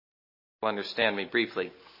Understand me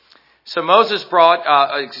briefly. So Moses brought,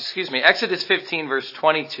 Exodus 15 verse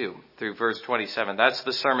 22 through verse 27. That's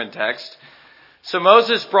the sermon text. So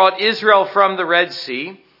Moses brought Israel from the Red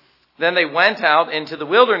Sea. Then they went out into the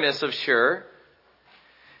wilderness of Shur.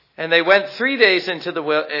 And they went 3 days in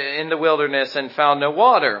the wilderness and found no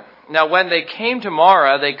water. Now when they came to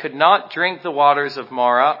Marah, they could not drink the waters of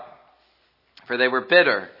Marah, for they were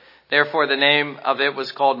bitter. Therefore the name of it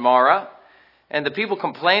was called Marah. And the people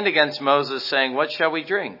complained against Moses, saying, "What shall we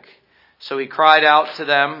drink?" So he cried out to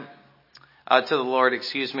the Lord,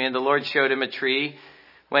 and the Lord showed him a tree.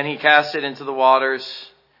 When he cast it into the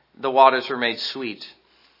waters were made sweet.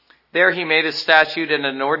 There he made a statute and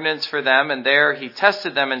an ordinance for them, and there he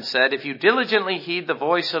tested them and said, "If you diligently heed the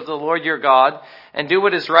voice of the Lord your God, and do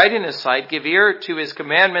what is right in his sight, give ear to his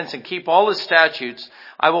commandments and keep all his statutes,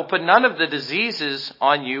 I will put none of the diseases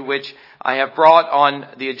on you which I have brought on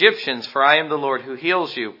the Egyptians, for I am the Lord who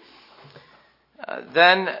heals you."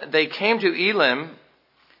 Then they came to Elim,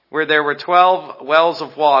 where there were 12 wells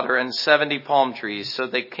of water and 70 palm trees, so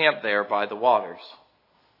they camped there by the waters.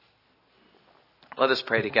 Let us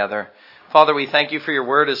pray together. Father, we thank you for your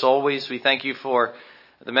word as always. We thank you for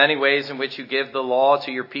the many ways in which you give the law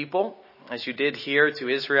to your people, as you did here to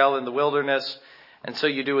Israel in the wilderness, and so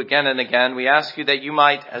you do again and again. We ask you that you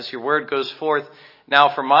might, as your word goes forth now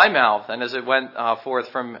from my mouth, and as it went forth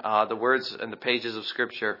from the words and the pages of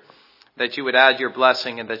Scripture, that you would add your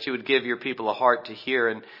blessing and that you would give your people a heart to hear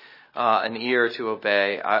and an ear to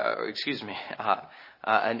obey.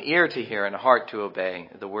 An ear to hear and a heart to obey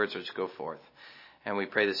the words which go forth. And we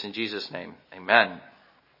pray this in Jesus' name. Amen.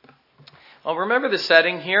 Well, remember the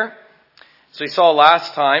setting here? As we saw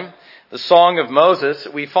last time, the Song of Moses.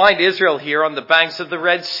 We find Israel here on the banks of the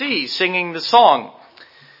Red Sea singing the song.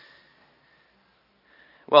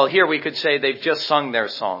 Well, here we could say they've just sung their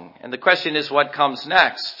song. And the question is, what comes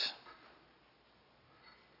next?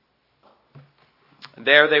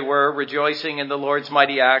 There they were, rejoicing in the Lord's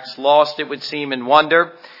mighty acts, lost, it would seem, in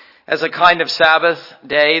wonder, as a kind of Sabbath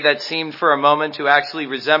day that seemed for a moment to actually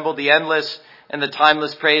resemble the endless and the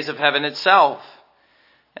timeless praise of heaven itself.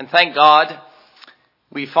 And thank God,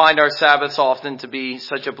 we find our Sabbaths often to be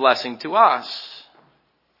such a blessing to us.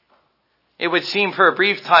 It would seem for a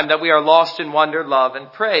brief time that we are lost in wonder, love,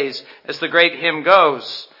 and praise, as the great hymn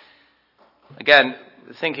goes. Again,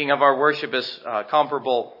 thinking of our worship as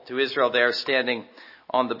comparable to Israel there, standing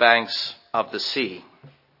on the banks of the sea,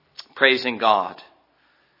 praising God.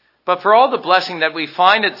 But for all the blessing that we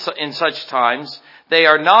find in such times, they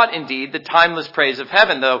are not indeed the timeless praise of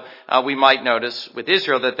heaven, though we might notice with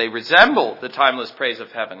Israel that they resemble the timeless praise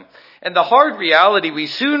of heaven. And the hard reality we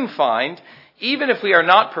soon find, even if we are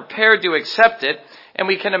not prepared to accept it, and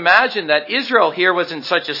we can imagine that Israel here was in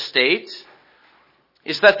such a state,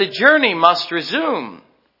 is that the journey must resume.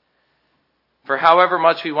 For however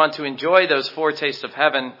much we want to enjoy those foretastes of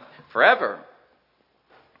heaven forever,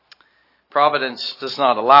 providence does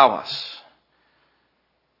not allow us.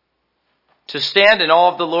 To stand in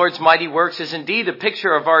awe of the Lord's mighty works is indeed a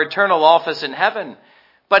picture of our eternal office in heaven,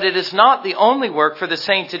 but it is not the only work for the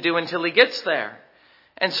saint to do until he gets there.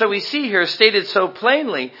 And so we see here stated so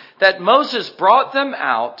plainly that Moses brought them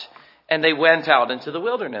out and they went out into the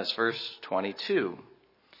wilderness, verse 22.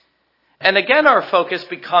 And again our focus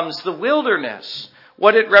becomes the wilderness,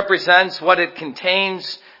 what it represents, what it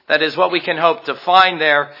contains. That is what we can hope to find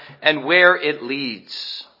there and where it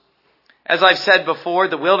leads. As I've said before,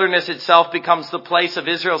 the wilderness itself becomes the place of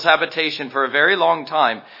Israel's habitation for a very long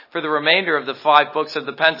time, for the remainder of the 5 books of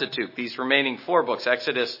the Pentateuch, these remaining 4 books,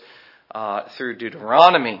 Exodus through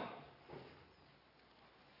Deuteronomy.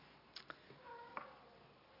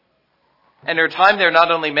 And their time there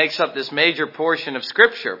not only makes up this major portion of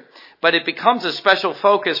Scripture, but it becomes a special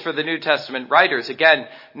focus for the New Testament writers. Again,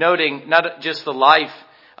 noting not just the life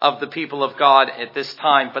of the people of God at this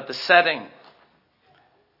time, but the setting.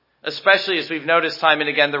 Especially as we've noticed time and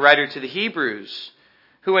again, the writer to the Hebrews,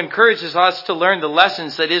 who encourages us to learn the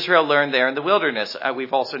lessons that Israel learned there in the wilderness.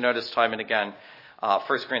 We've also noticed time and again, 1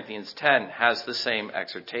 Corinthians 10 has the same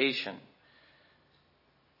exhortation.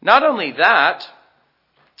 Not only that,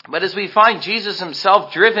 but as we find Jesus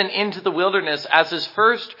himself driven into the wilderness as his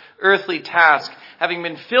first earthly task, having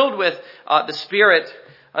been filled with the Spirit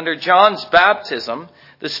under John's baptism,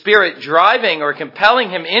 the Spirit driving or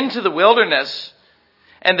compelling him into the wilderness,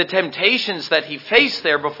 and the temptations that he faced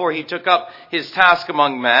there before he took up his task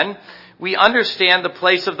among men, we understand the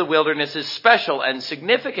place of the wilderness is special and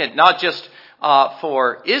significant, not just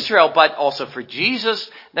for Israel, but also for Jesus.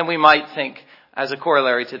 Then we might think, as a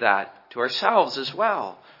corollary to that, to ourselves as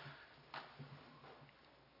well.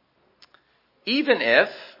 Even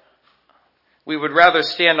if We would rather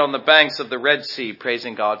stand on the banks of the Red Sea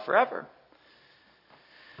praising God forever.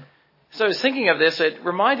 So I was thinking of this, it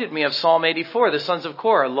reminded me of Psalm 84, the sons of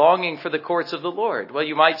Korah, longing for the courts of the Lord. Well,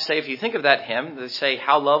 you might say, if you think of that hymn, they say,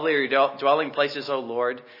 how lovely are your dwelling places, O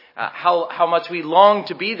Lord, how much we long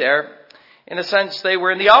to be there. In a sense, they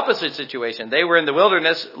were in the opposite situation. They were in the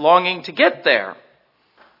wilderness longing to get there.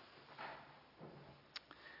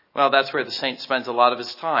 Well, that's where the saint spends a lot of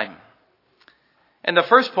his time. And the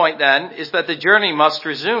first point then is that the journey must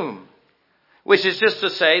resume, which is just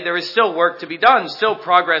to say there is still work to be done, still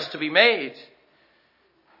progress to be made.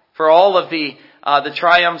 For all of the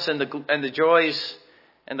triumphs and the joys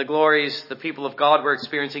and the glories the people of God were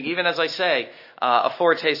experiencing, even as I say, a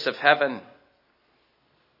foretaste of heaven,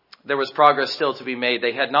 there was progress still to be made.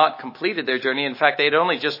 They had not completed their journey. In fact, they had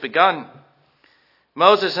only just begun.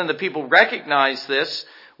 Moses and the people recognized this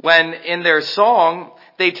when in their song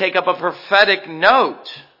they take up a prophetic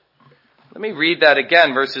note. Let me read that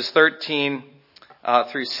again, verses 13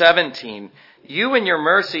 through 17. You in your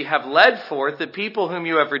mercy have led forth the people whom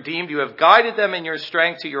you have redeemed. You have guided them in your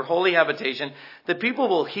strength to your holy habitation. The people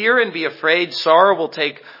will hear and be afraid. Sorrow will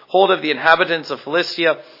take hold of the inhabitants of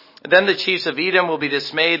Philistia. Then the chiefs of Edom will be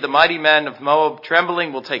dismayed. The mighty men of Moab,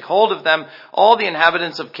 trembling, will take hold of them. All the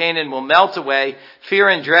inhabitants of Canaan will melt away. Fear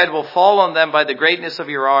and dread will fall on them by the greatness of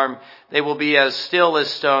your arm. They will be as still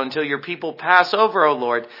as stone till your people pass over, O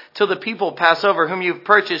Lord. Till the people pass over whom you've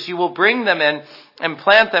purchased, you will bring them in and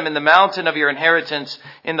plant them in the mountain of your inheritance,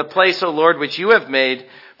 in the place, O Lord, which you have made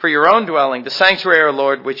for your own dwelling, the sanctuary, O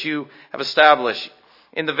Lord, which you have established.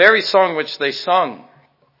 In the very song which they sung,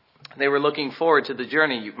 they were looking forward to the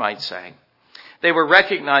journey, you might say. They were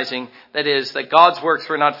recognizing, that is, that God's works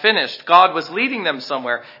were not finished. God was leading them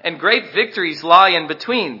somewhere, and great victories lie in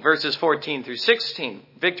between, verses 14 through 16.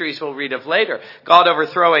 Victories we'll read of later. God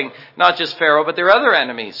overthrowing not just Pharaoh, but their other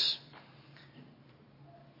enemies.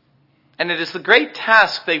 And it is the great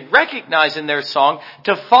task they recognize in their song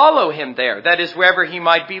to follow him there. That is, wherever he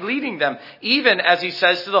might be leading them, even as he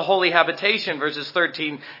says to the holy habitation, verses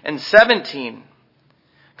 13 and 17.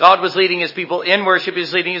 God was leading his people in worship. He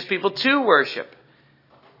was leading his people to worship.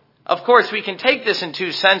 Of course, we can take this in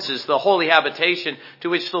two senses, the holy habitation to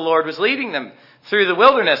which the Lord was leading them through the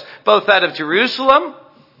wilderness, both that of Jerusalem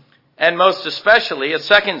and most especially a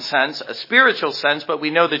second sense, a spiritual sense, but we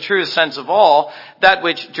know the truest sense of all, that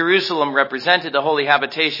which Jerusalem represented, the holy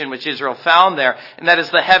habitation which Israel found there, and that is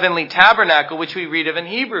the heavenly tabernacle which we read of in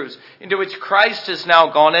Hebrews, into which Christ has now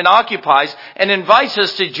gone and occupies and invites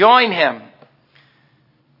us to join him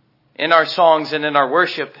in our songs and in our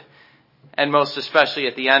worship, and most especially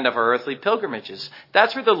at the end of our earthly pilgrimages.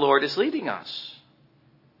 That's where the Lord is leading us.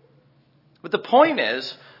 But the point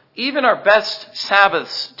is, even our best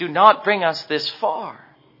Sabbaths do not bring us this far.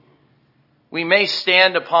 We may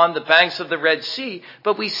stand upon the banks of the Red Sea,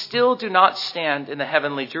 but we still do not stand in the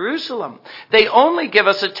heavenly Jerusalem. They only give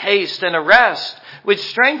us a taste and a rest, which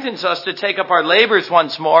strengthens us to take up our labors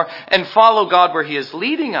once more and follow God where he is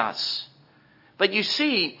leading us. But you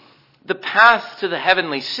see, the path to the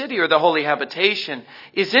heavenly city or the holy habitation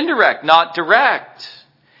is indirect, not direct.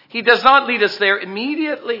 He does not lead us there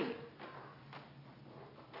immediately,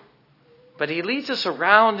 but he leads us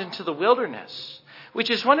around into the wilderness, which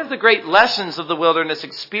is one of the great lessons of the wilderness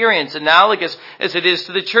experience, analogous as it is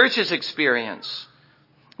to the church's experience.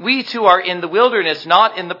 We too are in the wilderness,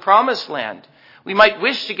 not in the promised land. We might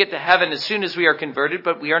wish to get to heaven as soon as we are converted,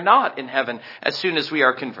 but we are not in heaven as soon as we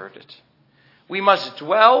are converted. We must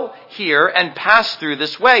dwell here and pass through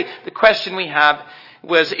this way. The question we have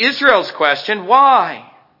was Israel's question, why?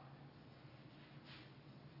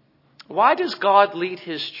 Why does God lead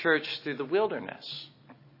his church through the wilderness?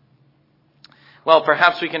 Well,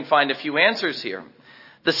 perhaps we can find a few answers here.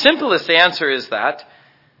 The simplest answer is that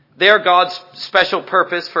there God's special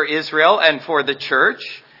purpose for Israel and for the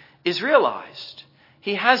church is realized.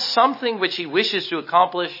 He has something which he wishes to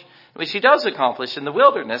accomplish, which he does accomplish in the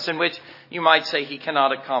wilderness, and which you might say he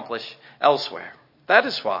cannot accomplish elsewhere. That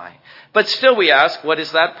is why. But still we ask, what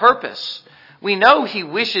is that purpose? We know he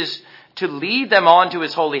wishes to lead them on to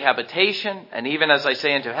his holy habitation, and even, as I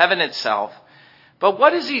say, into heaven itself. But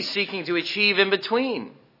what is he seeking to achieve in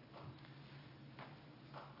between?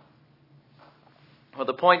 Well,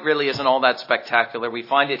 the point really isn't all that spectacular. We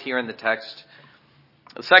find it here in the text.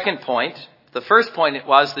 The second point, the first point it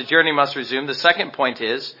was the journey must resume. The second point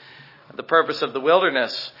is the purpose of the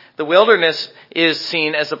wilderness. The wilderness is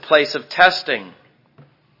seen as a place of testing.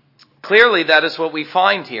 Clearly, that is what we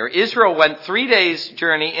find here. Israel went 3 days'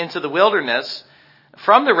 journey into the wilderness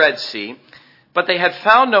from the Red Sea, but they had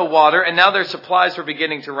found no water, and now their supplies were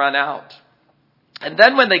beginning to run out. And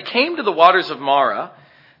then when they came to the waters of Marah,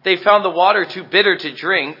 They found the water too bitter to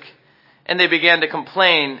drink, and they began to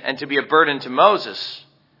complain and to be a burden to Moses,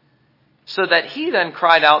 so that he then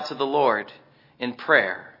cried out to the Lord in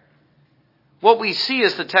prayer. What we see,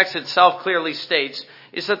 as the text itself clearly states,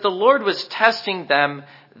 is that the Lord was testing them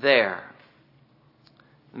there.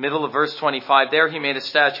 In the middle of verse 25, there he made a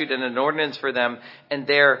statute and an ordinance for them, and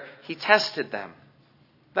there he tested them.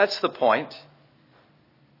 That's the point.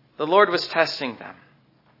 The Lord was testing them.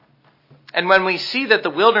 And when we see that the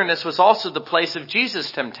wilderness was also the place of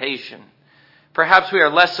Jesus' temptation, perhaps we are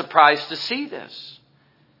less surprised to see this.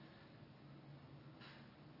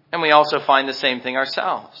 And we also find the same thing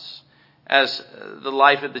ourselves. As the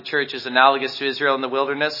life of the church is analogous to Israel in the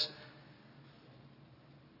wilderness,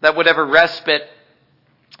 that whatever respite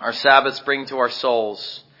our Sabbaths bring to our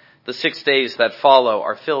souls, the 6 days that follow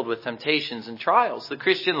are filled with temptations and trials. The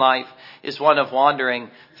Christian life is one of wandering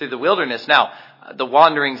through the wilderness. Now, the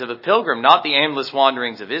wanderings of a pilgrim, not the aimless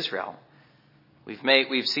wanderings of Israel.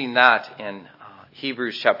 We've seen that in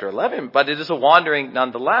Hebrews chapter 11, but it is a wandering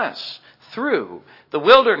nonetheless through the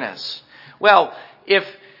wilderness. Well, if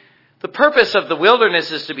the purpose of the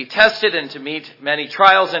wilderness is to be tested and to meet many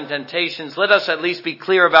trials and temptations, let us at least be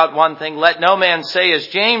clear about one thing. Let no man say, as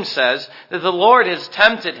James says, that the Lord has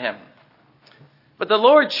tempted him. But the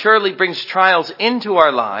Lord surely brings trials into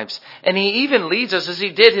our lives, and he even leads us, as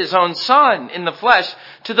he did his own Son in the flesh,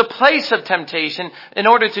 to the place of temptation in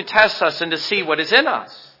order to test us and to see what is in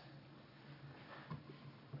us.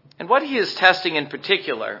 And what he is testing in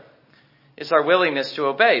particular is our willingness to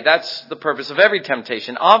obey. That's the purpose of every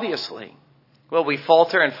temptation, obviously. Will we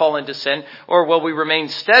falter and fall into sin, or will we remain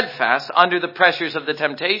steadfast under the pressures of the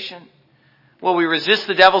temptation? Will we resist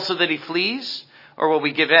the devil so that he flees, or will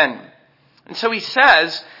we give in? And so he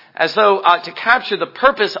says, as though to capture the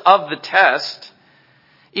purpose of the test,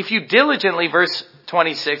 if you diligently, verse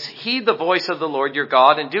 26, heed the voice of the Lord your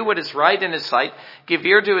God and do what is right in his sight, give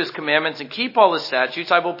ear to his commandments and keep all his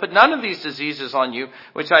statutes, I will put none of these diseases on you,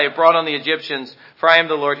 which I have brought on the Egyptians, for I am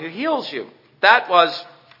the Lord who heals you. That was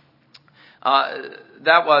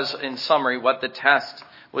in summary what the test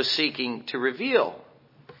was seeking to reveal.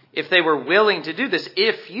 If they were willing to do this,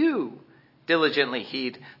 if you diligently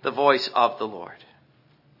heed the voice of the Lord.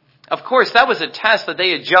 Of course, that was a test that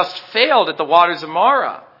they had just failed at the waters of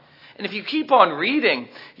Marah. And if you keep on reading,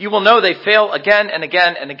 you will know they fail again and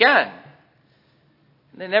again and again.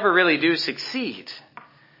 They never really do succeed.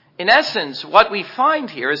 In essence, what we find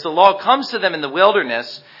here is the law comes to them in the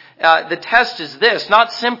wilderness. The test is this,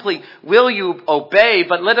 not simply will you obey,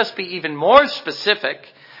 but let us be even more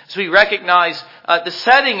specific as we recognize the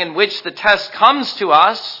setting in which the test comes to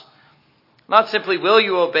us. Not simply will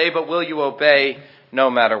you obey, but will you obey no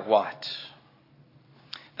matter what.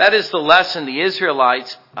 That is the lesson the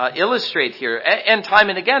Israelites illustrate here. And time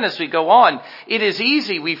and again as we go on, it is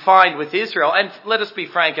easy, we find with Israel, and let us be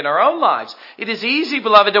frank in our own lives, it is easy,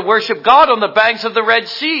 beloved, to worship God on the banks of the Red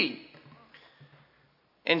Sea.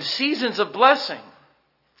 In seasons of blessing,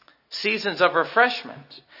 seasons of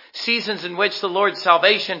refreshment, seasons in which the Lord's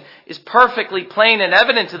salvation is perfectly plain and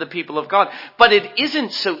evident to the people of God. But it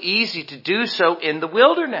isn't so easy to do so in the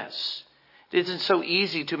wilderness. It isn't so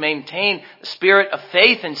easy to maintain a spirit of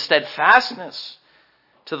faith and steadfastness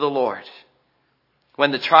to the Lord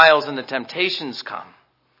when the trials and the temptations come.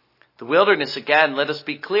 The wilderness, again, let us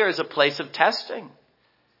be clear, is a place of testing.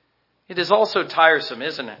 It is also tiresome,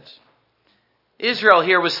 isn't it? Israel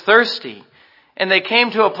here was thirsty. And they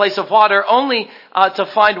came to a place of water only to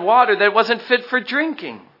find water that wasn't fit for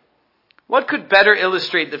drinking. What could better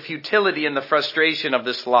illustrate the futility and the frustration of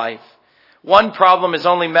this life? One problem is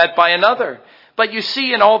only met by another. But you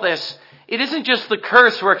see in all this, it isn't just the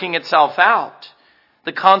curse working itself out.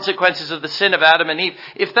 The consequences of the sin of Adam and Eve.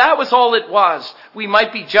 If that was all it was, we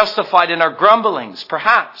might be justified in our grumblings,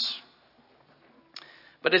 perhaps.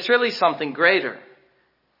 But it's really something greater.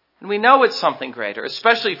 And we know it's something greater,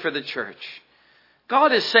 especially for the church.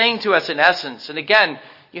 God is saying to us in essence, and again,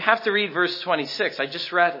 you have to read verse 26. I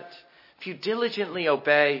just read it. If you diligently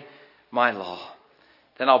obey my law,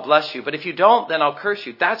 then I'll bless you. But if you don't, then I'll curse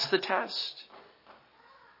you. That's the test.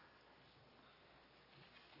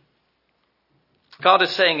 God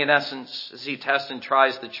is saying in essence, as he tests and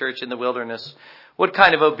tries the church in the wilderness, what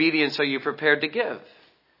kind of obedience are you prepared to give?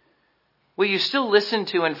 Will you still listen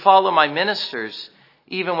to and follow my ministers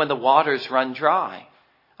even when the waters run dry?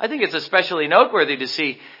 I think it's especially noteworthy to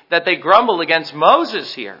see that they grumbled against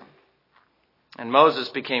Moses here. And Moses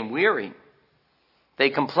became weary. They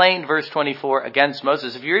complained, verse 24, against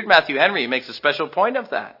Moses. If you read Matthew Henry, he makes a special point of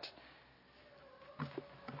that.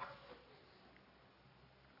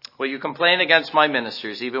 Will you complain against my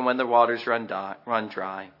ministers even when the waters run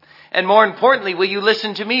dry? And more importantly, will you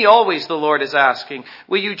listen to me always, the Lord is asking.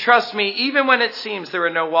 Will you trust me even when it seems there are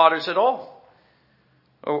no waters at all?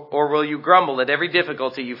 Or will you grumble at every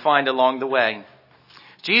difficulty you find along the way?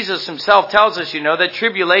 Jesus himself tells us, that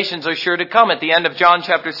tribulations are sure to come at the end of John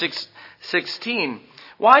chapter 16.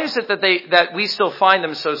 Why is it that we still find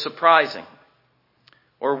them so surprising?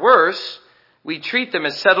 Or worse, we treat them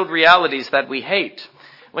as settled realities that we hate.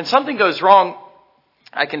 When something goes wrong,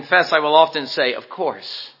 I confess I will often say, of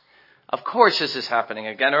course this is happening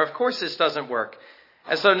again, or of course this doesn't work,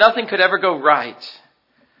 as though nothing could ever go right.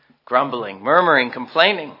 Grumbling, murmuring,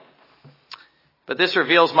 complaining. But this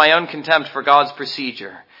reveals my own contempt for God's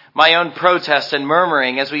procedure, my own protest and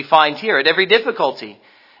murmuring as we find here at every difficulty.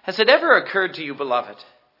 Has it ever occurred to you, beloved,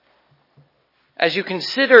 as you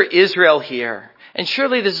consider Israel here, and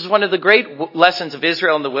surely this is one of the great lessons of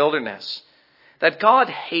Israel in the wilderness, that God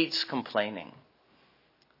hates complaining.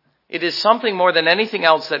 It is something more than anything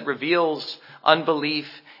else that reveals unbelief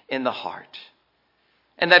in the heart.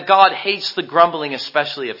 And that God hates the grumbling,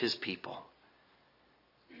 especially of his people.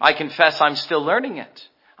 I confess I'm still learning it.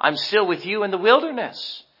 I'm still with you in the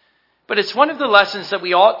wilderness. But it's one of the lessons that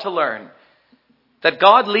we ought to learn. That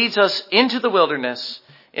God leads us into the wilderness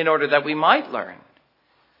in order that we might learn.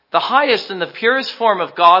 The highest and the purest form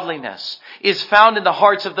of godliness is found in the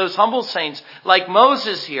hearts of those humble saints like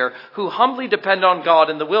Moses here, who humbly depend on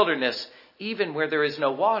God in the wilderness, even where there is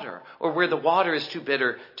no water or where the water is too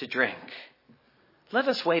bitter to drink. Let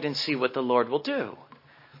us wait and see what the Lord will do.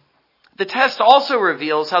 The test also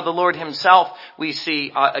reveals how the Lord himself, we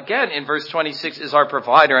see again in verse 26, is our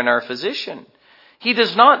provider and our physician. He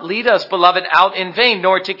does not lead us, beloved, out in vain,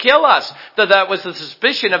 nor to kill us, though that was the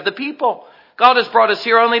suspicion of the people. God has brought us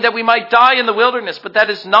here only that we might die in the wilderness, but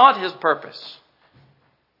that is not his purpose.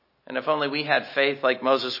 And if only we had faith like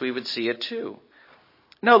Moses, we would see it too.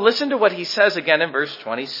 No, listen to what he says again in verse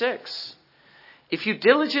 26. If you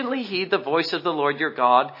diligently heed the voice of the Lord your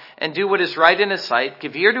God and do what is right in his sight,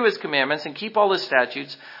 give ear to his commandments and keep all his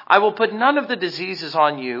statutes, I will put none of the diseases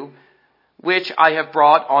on you which I have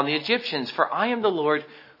brought on the Egyptians, for I am the Lord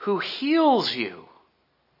who heals you.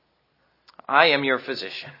 I am your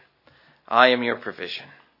physician. I am your provision.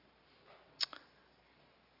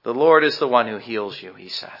 The Lord is the one who heals you, he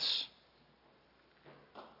says.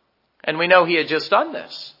 And we know he had just done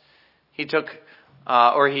this. He took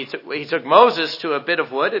Moses to a bit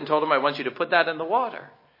of wood and told him, I want you to put that in the water.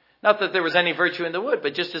 Not that there was any virtue in the wood,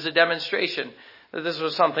 but just as a demonstration that this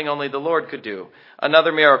was something only the Lord could do.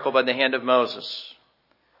 Another miracle by the hand of Moses,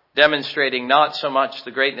 demonstrating not so much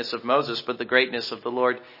the greatness of Moses, but the greatness of the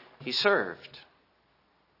Lord he served.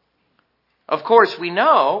 Of course, we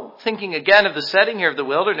know, thinking again of the setting here of the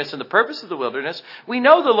wilderness and the purpose of the wilderness, we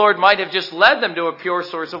know the Lord might have just led them to a pure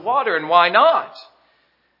source of water, and why not?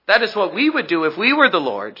 That is what we would do if we were the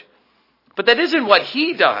Lord. But that isn't what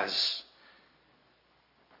he does.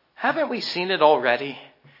 Haven't we seen it already?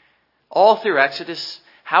 All through Exodus,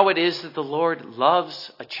 how it is that the Lord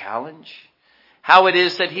loves a challenge. How it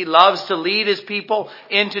is that he loves to lead his people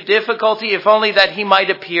into difficulty, if only that he might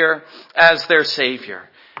appear as their Savior,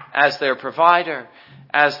 as their provider,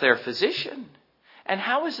 as their physician. And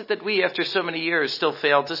how is it that we, after so many years, still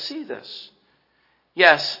fail to see this?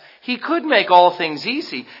 Yes, he could make all things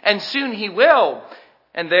easy, and soon he will.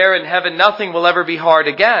 And there in heaven, nothing will ever be hard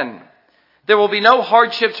again. There will be no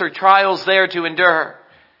hardships or trials there to endure.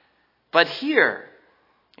 But here,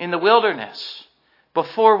 in the wilderness,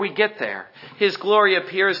 before we get there, his glory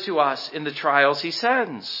appears to us in the trials he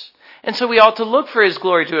sends. And so we ought to look for his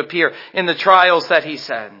glory to appear in the trials that he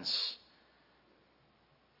sends.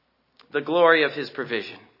 The glory of his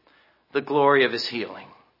provision, the glory of his healing,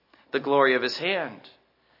 the glory of his hand.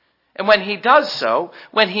 And when he does so,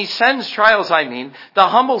 when he sends trials, the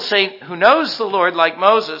humble saint who knows the Lord like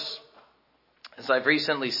Moses, as I've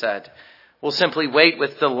recently said, will simply wait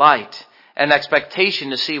with delight and expectation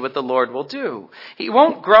to see what the Lord will do. He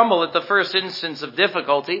won't grumble at the first instance of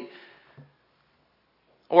difficulty,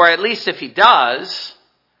 or at least if he does,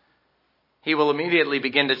 he will immediately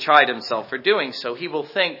begin to chide himself for doing so. He will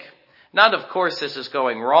think, not of course this is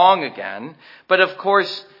going wrong again, but of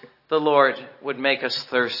course the Lord would make us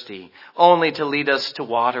thirsty, only to lead us to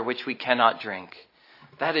water which we cannot drink.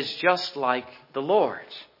 That is just like the Lord.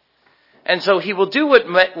 And so he will do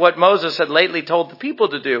what Moses had lately told the people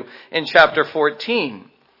to do in chapter 14.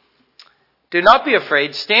 Do not be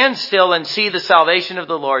afraid. Stand still and see the salvation of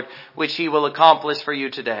the Lord, which he will accomplish for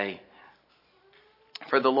you today.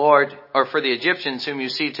 For the Lord, or for the Egyptians whom you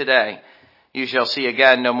see today, you shall see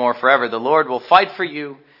again no more forever. The Lord will fight for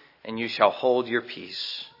you, and you shall hold your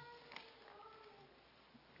peace.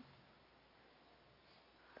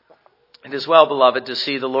 It is well, beloved, to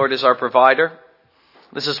see the Lord as our provider.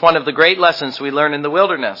 This is one of the great lessons we learn in the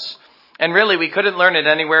wilderness. And really, we couldn't learn it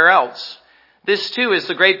anywhere else. This, too, is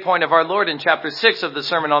the great point of our Lord in chapter 6 of the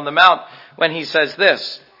Sermon on the Mount when he says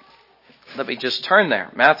this. Let me just turn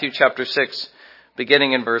there. Matthew chapter 6,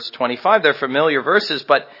 beginning in verse 25. They're familiar verses,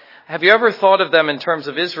 but have you ever thought of them in terms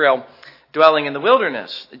of Israel dwelling in the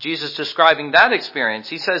wilderness? Jesus describing that experience.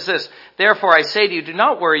 He says this, "Therefore I say to you, do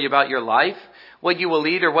not worry about your life, what you will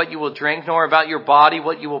eat or what you will drink, nor about your body,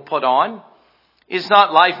 what you will put on. Is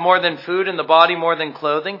not life more than food and the body more than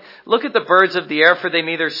clothing? Look at the birds of the air, for they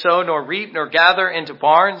neither sow nor reap nor gather into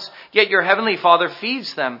barns, yet your heavenly Father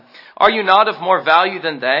feeds them. Are you not of more value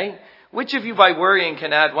than they? Which of you by worrying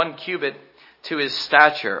can add 1 cubit to his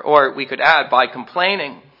stature?" Or we could add, by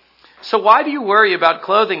complaining. "So why do you worry about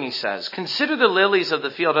clothing," he says. "Consider the lilies of the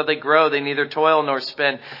field, how they grow. They neither toil nor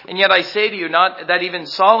spin. And yet I say to you, not that even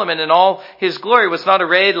Solomon in all his glory was not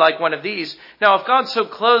arrayed like one of these. Now if God so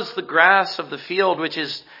clothes the grass of the field, which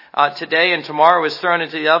is today and tomorrow is thrown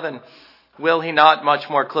into the oven, will he not much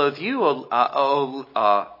more clothe you,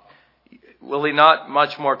 will he not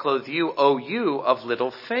much more clothe you, O you of little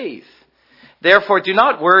faith? Therefore, do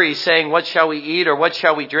not worry, saying, what shall we eat, or what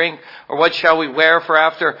shall we drink, or what shall we wear? For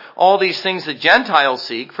after all these things the Gentiles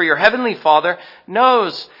seek, for your heavenly Father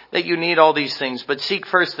knows that you need all these things. But seek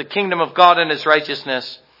first the kingdom of God and his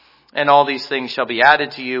righteousness, and all these things shall be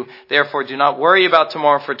added to you. Therefore, do not worry about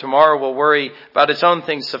tomorrow, for tomorrow will worry about its own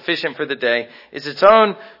things. Sufficient for the day is its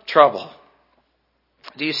own trouble."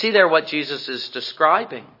 Do you see there what Jesus is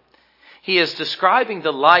describing? He is describing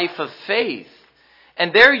the life of faith.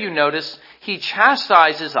 And there you notice he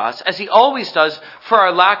chastises us, as he always does, for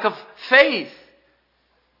our lack of faith.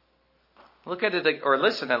 Look at it, or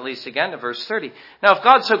listen at least again to verse 30. "Now if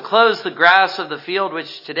God so clothes the grass of the field,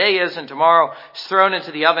 which today is and tomorrow is thrown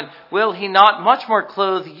into the oven, will he not much more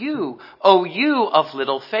clothe you, O you of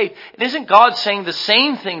little faith?" And isn't God saying the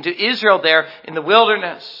same thing to Israel there in the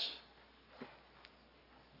wilderness?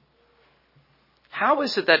 How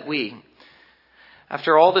is it that we,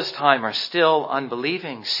 after all this time, are still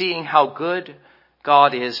unbelieving, seeing how good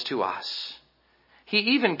God is to us? He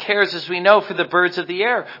even cares, as we know, for the birds of the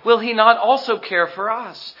air. Will he not also care for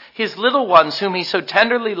us, his little ones whom he so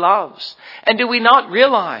tenderly loves? And do we not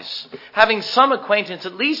realize, having some acquaintance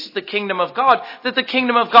at least with the kingdom of God, that the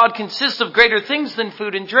kingdom of God consists of greater things than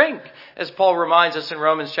food and drink? As Paul reminds us in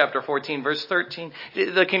Romans chapter 14, verse 13,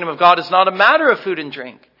 the kingdom of God is not a matter of food and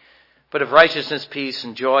drink, but of righteousness, peace,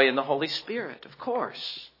 and joy in the Holy Spirit, of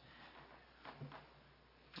course.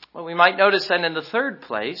 Well, we might notice then in the third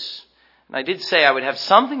place, and I did say I would have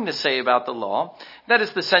something to say about the law, that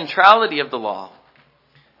is the centrality of the law.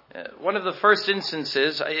 One of the first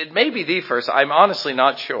instances, it may be the first, I'm honestly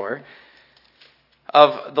not sure,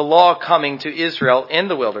 of the law coming to Israel in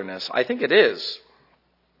the wilderness. I think it is.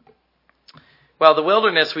 Well, the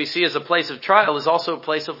wilderness we see as a place of trial is also a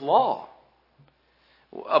place of law.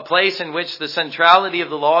 A place in which the centrality of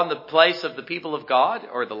the law and the place of the people of God,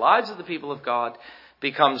 or the lives of the people of God,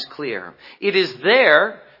 becomes clear. It is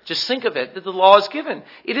there, just think of it, that the law is given.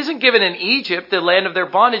 It isn't given in Egypt, the land of their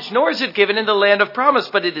bondage, nor is it given in the land of promise,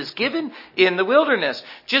 but it is given in the wilderness.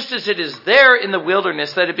 Just as it is there in the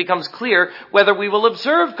wilderness that it becomes clear whether we will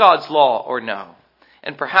observe God's law or no.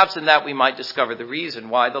 And perhaps in that we might discover the reason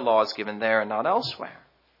why the law is given there and not elsewhere.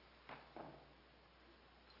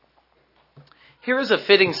 Here is a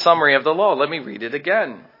fitting summary of the law. Let me read it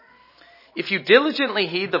again. "If you diligently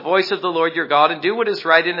heed the voice of the Lord your God and do what is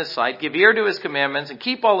right in his sight, give ear to his commandments and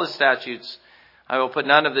keep all his statutes, I will put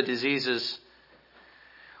none of the diseases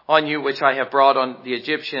on you which I have brought on the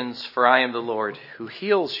Egyptians, for I am the Lord who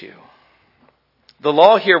heals you." The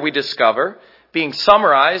law here we discover being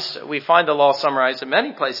summarized. We find the law summarized in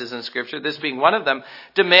many places in Scripture, this being one of them,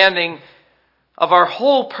 demanding of our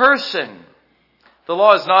whole person. The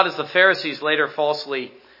law is not, as the Pharisees later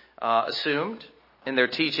falsely assumed in their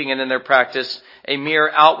teaching and in their practice, a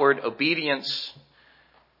mere outward obedience.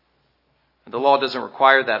 The law doesn't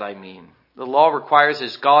require that, I mean. The law requires,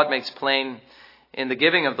 as God makes plain in the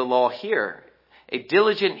giving of the law here, a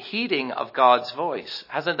diligent heeding of God's voice.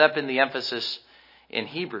 Hasn't that been the emphasis in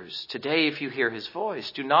Hebrews? Today, if you hear his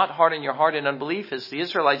voice, do not harden your heart in unbelief as the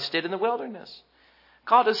Israelites did in the wilderness.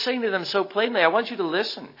 God is saying to them so plainly, I want you to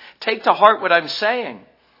listen. Take to heart what I'm saying.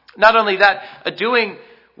 Not only that, doing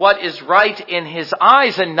what is right in his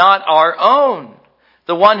eyes and not our own.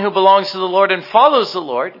 The one who belongs to the Lord and follows the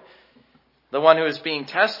Lord, the one who is being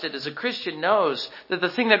tested as a Christian, knows that the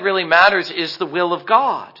thing that really matters is the will of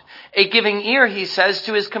God. A giving ear, he says,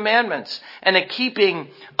 to his commandments, and a keeping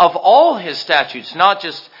of all his statutes, not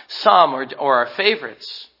just some or our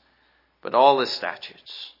favorites, but all his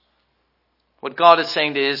statutes. What God is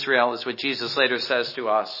saying to Israel is what Jesus later says to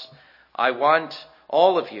us. I want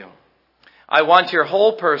all of you. I want your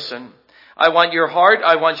whole person. I want your heart.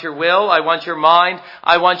 I want your will. I want your mind.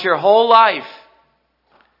 I want your whole life.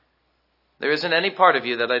 There isn't any part of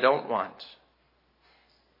you that I don't want.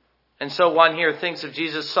 And so one here thinks of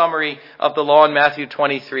Jesus' summary of the law in Matthew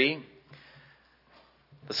 23.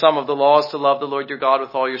 The sum of the law is to love the Lord your God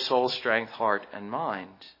with all your soul, strength, heart, and mind.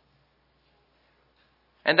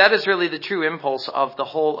 And that is really the true impulse of the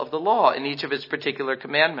whole of the law in each of its particular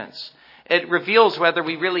commandments. It reveals whether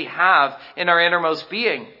we really have in our innermost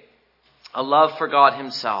being a love for God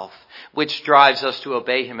himself, which drives us to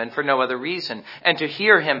obey him and for no other reason, and to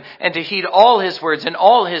hear him and to heed all his words and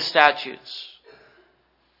all his statutes.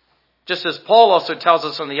 Just as Paul also tells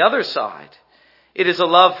us on the other side, it is a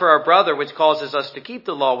love for our brother which causes us to keep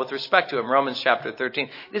the law with respect to him. Romans chapter 13.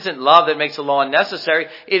 It isn't love that makes the law unnecessary.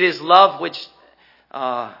 It is love which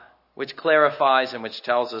clarifies and which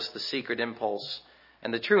tells us the secret impulse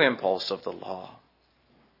and the true impulse of the law.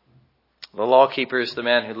 The lawkeeper is the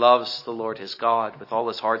man who loves the Lord his God with all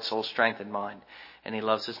his heart, soul, strength, and mind, and he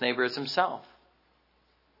loves his neighbor as himself.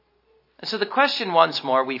 And so the question once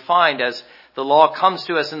more we find as the law comes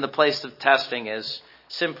to us in the place of testing is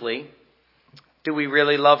simply, do we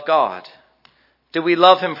really love God? Do we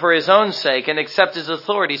love him for his own sake and accept his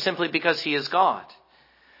authority simply because he is God?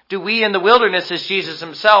 Do we in the wilderness, as Jesus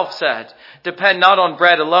himself said, depend not on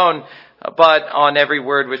bread alone, but on every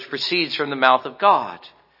word which proceeds from the mouth of God?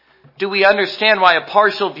 Do we understand why a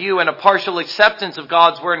partial view and a partial acceptance of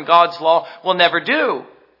God's word and God's law will never do?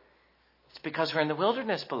 It's because we're in the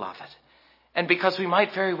wilderness, beloved. And because we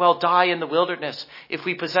might very well die in the wilderness if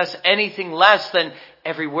we possess anything less than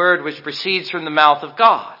every word which proceeds from the mouth of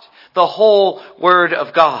God. The whole word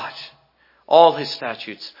of God. All his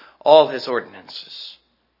statutes, all his ordinances.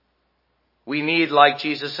 We need, like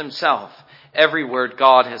Jesus himself, every word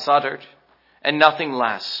God has uttered and nothing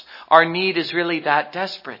less. Our need is really that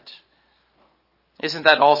desperate. Isn't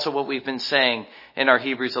that also what we've been saying in our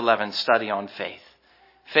Hebrews 11 study on faith?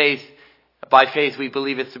 By faith we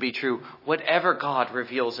believe it to be true, whatever God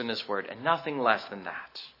reveals in his word, and nothing less than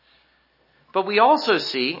that. But we also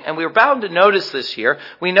see, and we're bound to notice this here,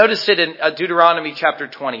 we noticed it in Deuteronomy chapter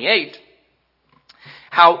 28,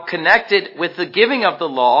 how connected with the giving of the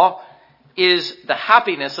law is the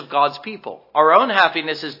happiness of God's people. Our own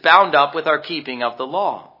happiness is bound up with our keeping of the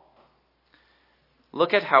law.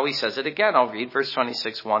 Look at how he says it again. I'll read verse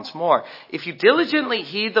 26 once more. If you diligently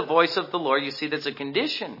heed the voice of the Lord, you see there's a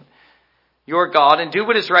condition. Your God, and do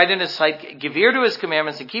what is right in his sight, give ear to his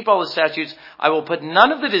commandments and keep all his statutes. I will put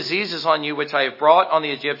none of the diseases on you which I have brought on the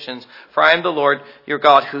Egyptians, for I am the Lord your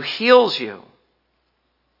God who heals you.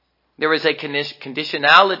 There is a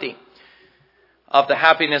conditionality of the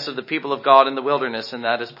happiness of the people of God in the wilderness, and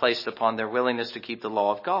that is placed upon their willingness to keep the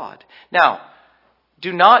law of God. Now,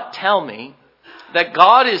 do not tell me that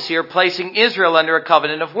God is here placing Israel under a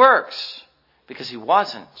covenant of works, because he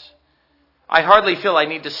wasn't. I hardly feel I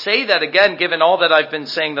need to say that again, given all that I've been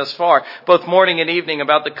saying thus far, both morning and evening,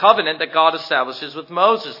 about the covenant that God establishes with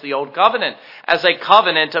Moses, the old covenant, as a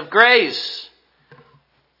covenant of grace.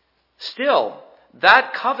 Still,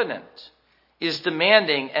 that covenant is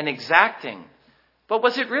demanding and exacting. But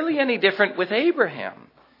was it really any different with Abraham?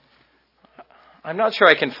 I'm not sure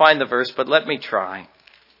I can find the verse, but let me try.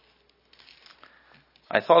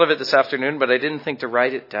 I thought of it this afternoon, but I didn't think to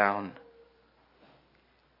write it down.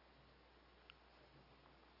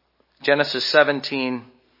 Genesis 17,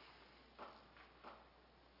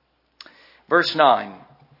 verse 9.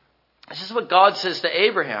 This is what God says to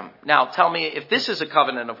Abraham. Now tell me if this is a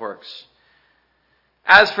covenant of works.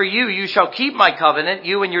 As for you, you shall keep my covenant,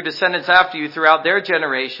 you and your descendants after you throughout their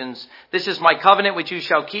generations. This is my covenant which you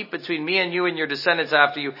shall keep between me and you and your descendants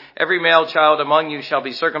after you. Every male child among you shall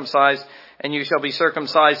be circumcised, and you shall be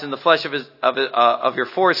circumcised in the flesh of your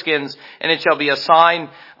foreskins, and it shall be a sign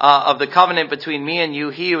of the covenant between me and you.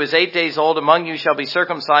 He who is 8 days old among you shall be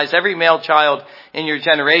circumcised. Every male child in your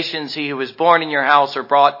generations, he who is born in your house or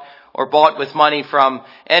bought with money from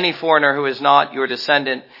any foreigner who is not your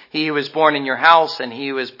descendant, he who is born in your house and he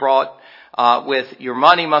who is brought with your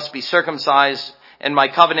money must be circumcised. And my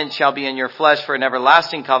covenant shall be in your flesh for an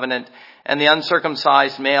everlasting covenant. And the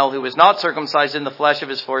uncircumcised male who is not circumcised in the flesh of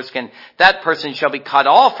his foreskin, that person shall be cut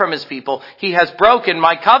off from his people. He has broken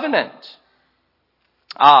my covenant.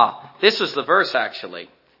 This was the verse actually.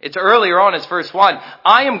 It's earlier on, it's verse 1.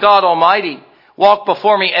 I am God Almighty. Walk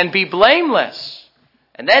before me and be blameless.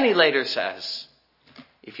 And then he later says,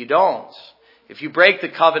 if you break the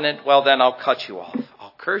covenant, well then I'll cut you off.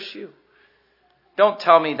 I'll curse you. Don't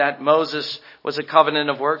tell me that Moses was a covenant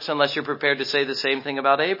of works unless you're prepared to say the same thing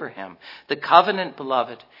about Abraham. The covenant,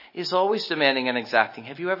 beloved, is always demanding and exacting.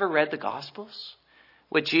 Have you ever read the Gospels?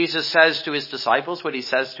 What Jesus says to his disciples, what he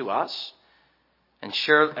says to us?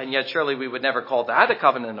 And yet surely we would never call that a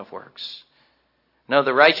covenant of works. No,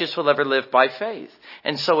 the righteous will ever live by faith.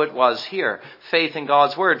 And so it was here. Faith in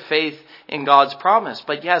God's word, faith in God's promise.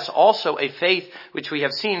 But yes, also a faith which we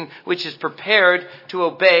have seen, which is prepared to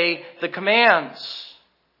obey the commands.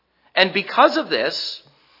 And because of this,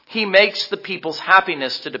 he makes the people's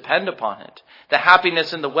happiness to depend upon it. The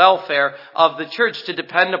happiness and the welfare of the church to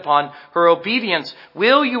depend upon her obedience.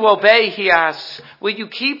 Will you obey, he asks. Will you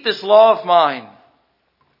keep this law of mine?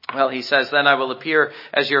 Well, he says, then I will appear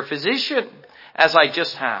as your physician, as I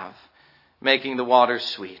just have, making the waters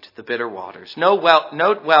sweet, the bitter waters. Note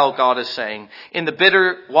well, God is saying, in the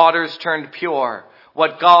bitter waters turned pure,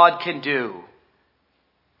 what God can do.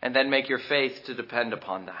 And then make your faith to depend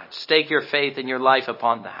upon that. Stake your faith in your life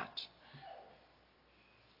upon that.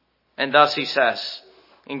 And thus he says,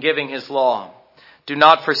 in giving his law, do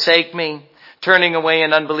not forsake me, turning away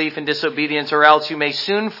in unbelief and disobedience, or else you may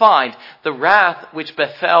soon find the wrath which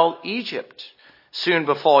befell Egypt soon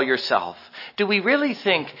befall yourself. Do we really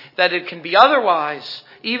think that it can be otherwise,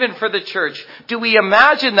 even for the church? Do we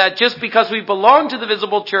imagine that just because we belong to the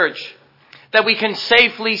visible church, that we can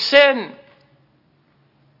safely sin?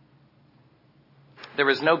 There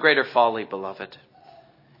is no greater folly, beloved.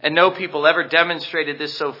 And no people ever demonstrated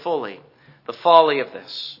this so fully, the folly of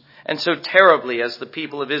this, and so terribly as the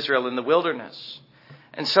people of Israel in the wilderness.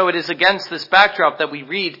 And so it is against this backdrop that we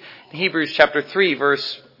read in Hebrews chapter 3,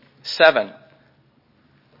 verse 7.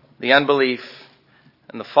 The unbelief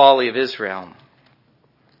and the folly of Israel.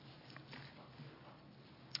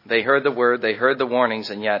 They heard the word, they heard the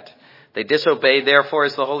warnings, and yet they disobeyed. Therefore,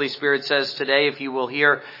 as the Holy Spirit says today, if you will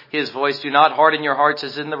hear his voice, do not harden your hearts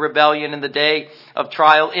as in the rebellion in the day of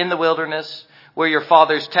trial in the wilderness, where your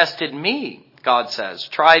fathers tested me, God says,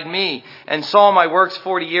 tried me, and saw my works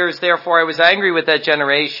 40 years. Therefore, I was angry with that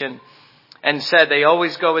generation and said, they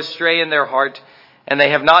always go astray in their heart, and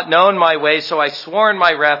they have not known my way, so I swore in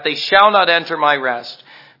my wrath, they shall not enter my rest.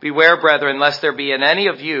 Beware, brethren, lest there be in any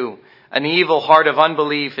of you an evil heart of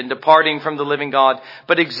unbelief in departing from the living God.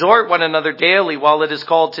 But exhort one another daily while it is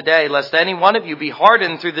called today, lest any one of you be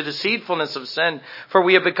hardened through the deceitfulness of sin. For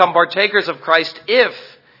we have become partakers of Christ if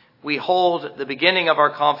we hold the beginning of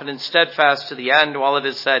our confidence steadfast to the end, while it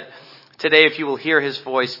is said, today if you will hear his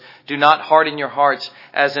voice, do not harden your hearts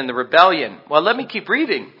as in the rebellion. Well, let me keep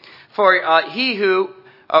reading.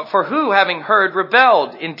 For who, having heard,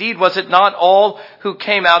 rebelled? Indeed, was it not all who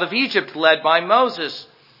came out of Egypt led by Moses?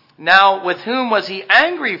 Now, with whom was he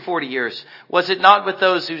angry 40 years? Was it not with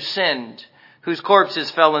those who sinned, whose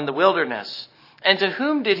corpses fell in the wilderness? And to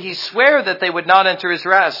whom did he swear that they would not enter his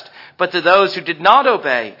rest, but to those who did not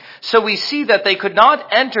obey? So we see that they could not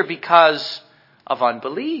enter because of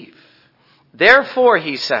unbelief. Therefore,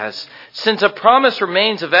 he says, since a promise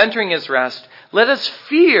remains of entering his rest, let us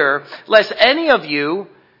fear lest any of you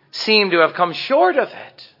seem to have come short of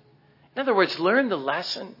it. In other words, learn the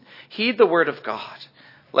lesson. Heed the word of God,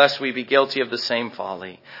 lest we be guilty of the same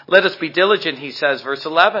folly. Let us be diligent, he says, verse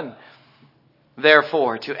 11.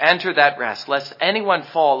 Therefore, to enter that rest, lest anyone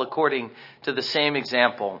fall according to the same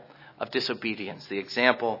example of disobedience, the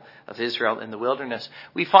example of Israel in the wilderness.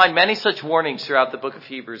 We find many such warnings throughout the book of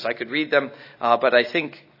Hebrews. I could read them, but I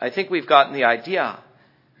think we've gotten the idea.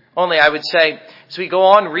 Only I would say, as we go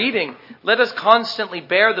on reading, let us constantly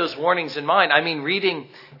bear those warnings in mind. I mean, reading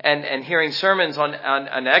and hearing sermons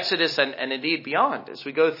on Exodus and indeed beyond, as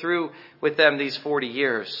we go through with them these 40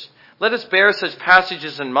 years. Let us bear such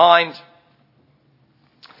passages in mind,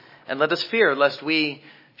 and let us fear lest we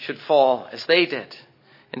should fall, as they did,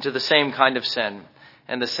 into the same kind of sin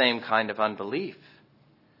and the same kind of unbelief.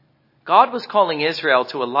 God was calling Israel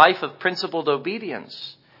to a life of principled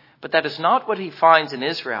obedience. But that is not what he finds in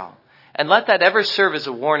Israel. And let that ever serve as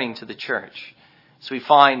a warning to the church. So we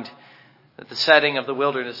find that the setting of the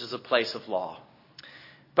wilderness is a place of law.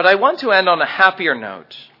 But I want to end on a happier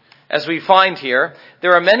note. As we find here,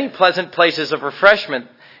 there are many pleasant places of refreshment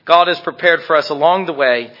God has prepared for us along the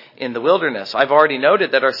way in the wilderness. I've already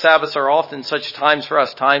noted that our Sabbaths are often such times for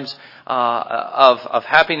us, times of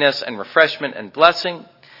happiness and refreshment and blessing.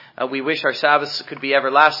 We wish our Sabbaths could be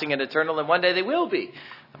everlasting and eternal, and one day they will be.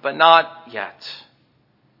 But not yet.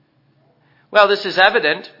 Well, this is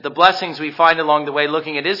evident, the blessings we find along the way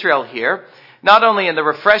looking at Israel here, not only in the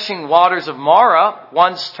refreshing waters of Marah,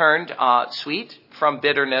 once turned sweet from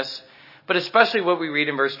bitterness, but especially what we read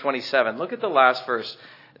in verse 27. Look at the last verse.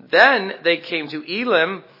 Then they came to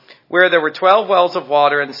Elim, where there were 12 wells of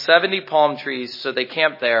water and 70 palm trees, so they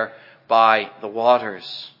camped there by the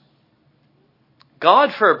waters.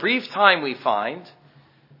 God, for a brief time, we find,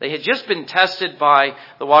 they had just been tested by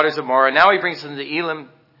the waters of Marah. Now he brings them to Elim,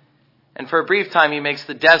 and for a brief time he makes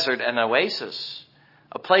the desert an oasis,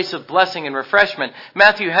 a place of blessing and refreshment.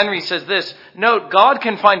 Matthew Henry says this, note, God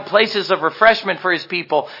can find places of refreshment for his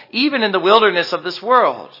people, even in the wilderness of this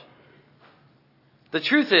world. The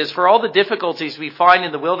truth is, for all the difficulties we find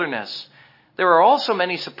in the wilderness, there are also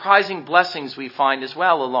many surprising blessings we find as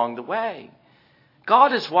well along the way.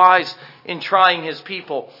 God is wise in trying his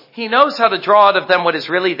people. He knows how to draw out of them what is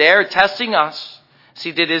really there, testing us, as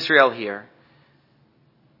he did Israel here.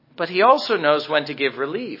 But he also knows when to give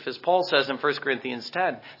relief, as Paul says in 1 Corinthians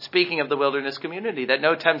 10, speaking of the wilderness community, that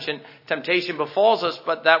no temptation befalls us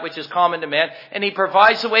but that which is common to man, and he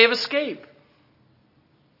provides a way of escape.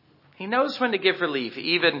 He knows when to give relief,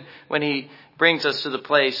 even when he brings us to the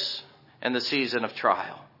place and the season of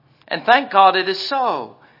trial. And thank God it is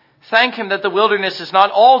so. Thank him that the wilderness is not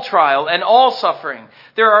all trial and all suffering.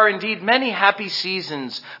 There are indeed many happy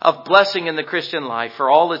seasons of blessing in the Christian life for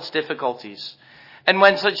all its difficulties. And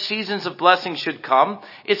when such seasons of blessing should come,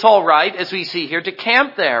 it's all right, as we see here, to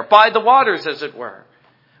camp there, by the waters, as it were.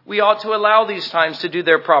 We ought to allow these times to do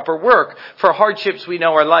their proper work, for hardships we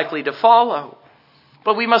know are likely to follow.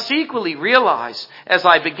 But we must equally realize, as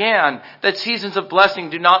I began, that seasons of blessing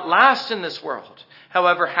do not last in this world,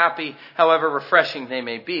 however happy, however refreshing they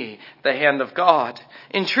may be, the hand of God.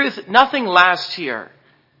 In truth, nothing lasts here.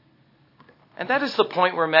 And that is the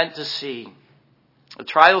point we're meant to see. The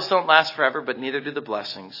trials don't last forever, but neither do the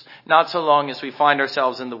blessings. Not so long as we find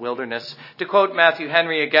ourselves in the wilderness. To quote Matthew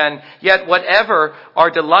Henry again, yet whatever our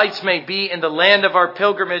delights may be in the land of our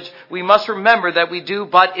pilgrimage, we must remember that we do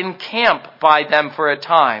but encamp by them for a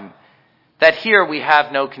time. That here we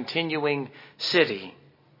have no continuing city.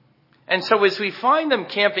 And so as we find them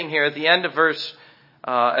camping here at the end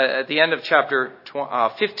of chapter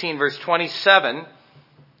 15, verse 27,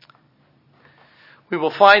 we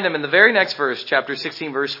will find them in the very next verse, chapter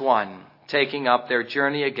 16, verse 1, taking up their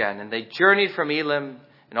journey again. And they journeyed from Elim,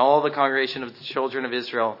 and all the congregation of the children of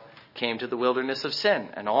Israel came to the wilderness of Sin.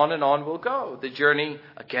 And on we'll go. The journey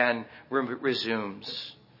again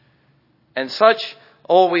resumes. And such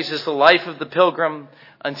always is the life of the pilgrim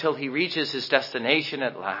until he reaches his destination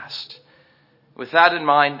at last. With that in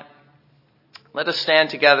mind, let us stand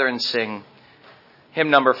together and sing hymn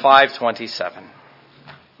number 527.